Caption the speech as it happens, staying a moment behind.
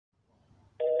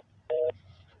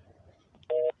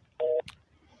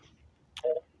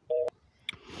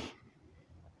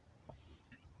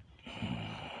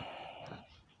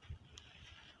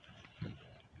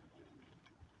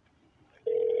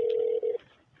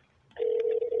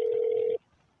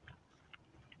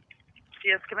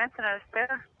DS Command Center,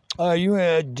 espera. You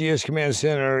at DS Command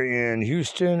Center in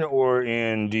Houston or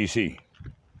in DC?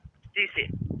 DC.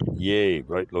 Yay,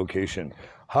 right location.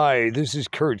 Hi, this is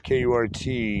Kurt, Kurtkely.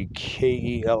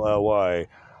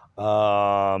 I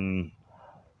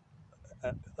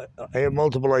have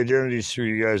multiple identities through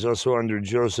you guys, also under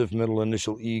Joseph, middle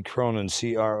initial E, Cronin,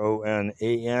 Cronan,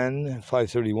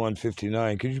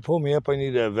 53159. Could you pull me up? I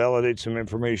need to validate some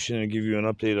information and give you an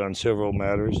update on several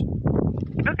matters.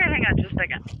 Okay, hang on just a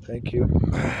second. Thank you.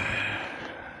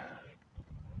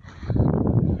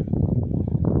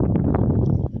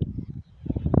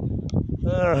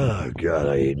 Oh, God,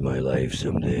 I hate my life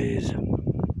some days.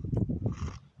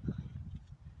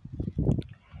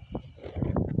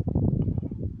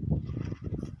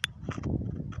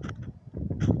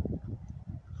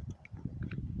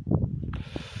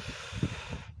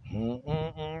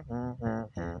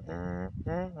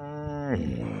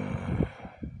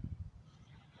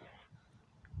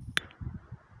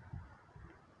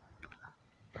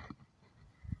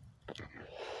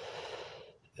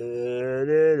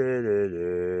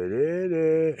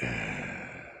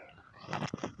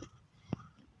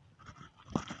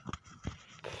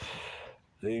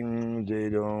 Things they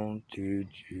don't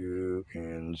teach you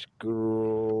in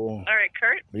school. All right,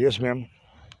 Kurt. Yes, ma'am.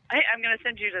 I'm going to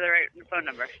send you to the right phone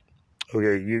number.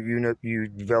 Okay, you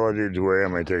validated who I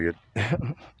am, I take it.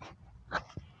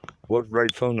 What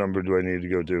right phone number do I need to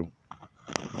go to?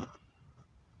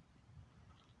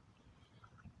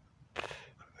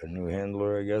 A new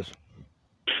handler, I guess.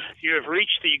 You have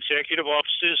reached the executive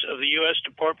offices of the U.S.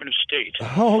 Department of State.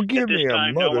 Oh, give me a At this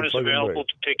time, no one is motherfucking available break.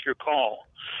 to take your call.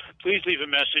 Please leave a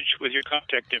message with your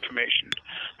contact information.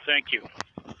 Thank you.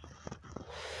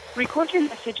 Record your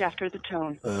message after the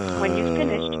tone. When you've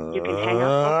finished, you can hang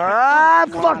up.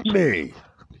 Fuck me!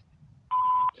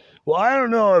 Well, I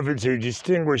don't know if it's a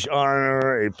distinguished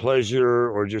honor, a pleasure,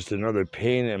 or just another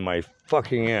pain in my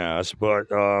fucking ass, but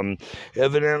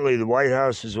evidently the White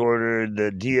House has ordered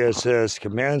that DSS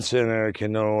Command Center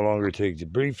can no longer take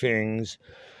debriefings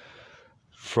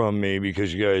from me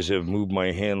because you guys have moved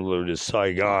my handler to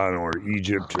Saigon or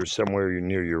Egypt or somewhere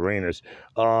near Uranus.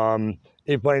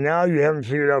 If by now you haven't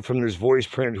figured out from this voice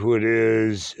print who it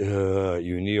is,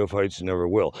 you neophytes never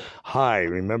will. Hi,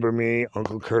 remember me,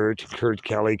 Uncle Kurt,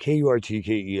 Kurtkely,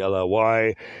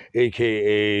 Kurtkely,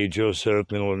 A.K.A.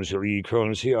 Joseph, middle initial E,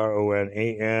 Cronin,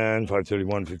 Cronan,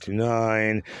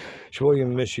 53159,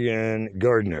 Sheboygan, Michigan,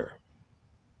 Gardner.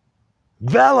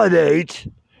 Validate!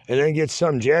 And then get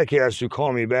some jackass to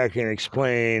call me back and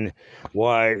explain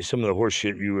why some of the horse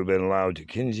shit you have been allowed to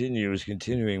continue is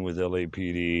continuing with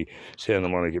LAPD, Santa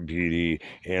Monica PD,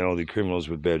 and all the criminals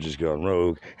with badges gone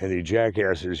rogue, and the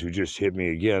jackasses who just hit me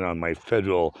again on my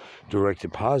federal direct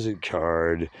deposit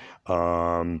card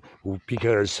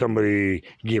because somebody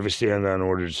gave a stand-on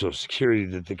order to Social Security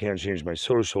that they can't change my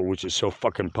social, which is so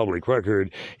fucking public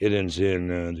record. It ends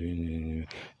in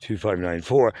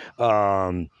 2594.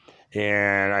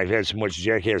 And I've had so much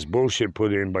jackass bullshit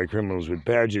put in by criminals with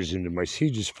badges into my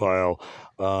CJIS file.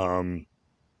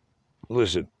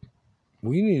 Listen,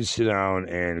 we need to sit down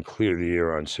and clear the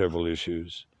air on several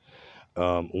issues.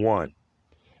 One,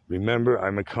 remember,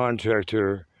 I'm a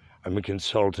contractor, I'm a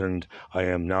consultant, I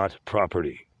am not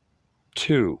property.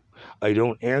 Two, I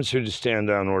don't answer to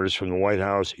stand-down orders from the White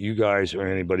House, you guys, or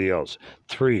anybody else.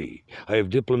 Three, I have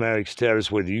diplomatic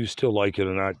status whether you still like it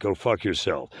or not, go fuck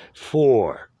yourself.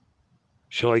 Four,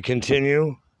 shall I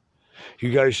continue?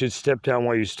 You guys should step down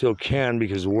while you still can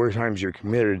because the war crimes you're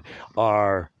committed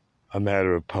are a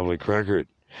matter of public record.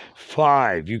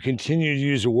 5, you continue to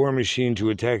use a war machine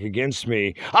to attack against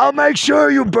me, I'll make sure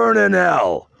you burn in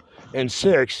hell. And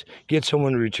 6, get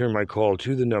someone to return my call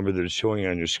to the number that is showing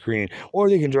on your screen, or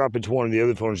they can drop it to one of the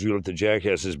other phones you let the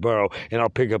jackasses borrow, and I'll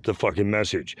pick up the fucking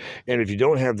message. And if you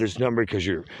don't have this number because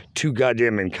you're too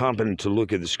goddamn incompetent to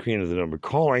look at the screen of the number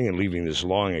calling and leaving this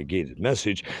long and gated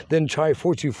message, then try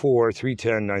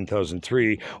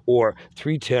 424-310-9003 or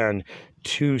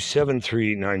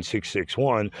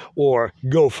 310-273-9661 or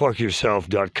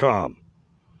gofuckyourself.com.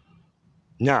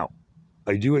 Now,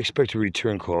 I do expect a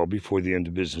return call before the end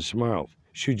of business tomorrow.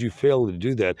 Should you fail to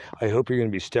do that, I hope you're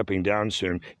going to be stepping down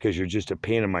soon because you're just a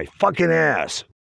pain in my fucking ass.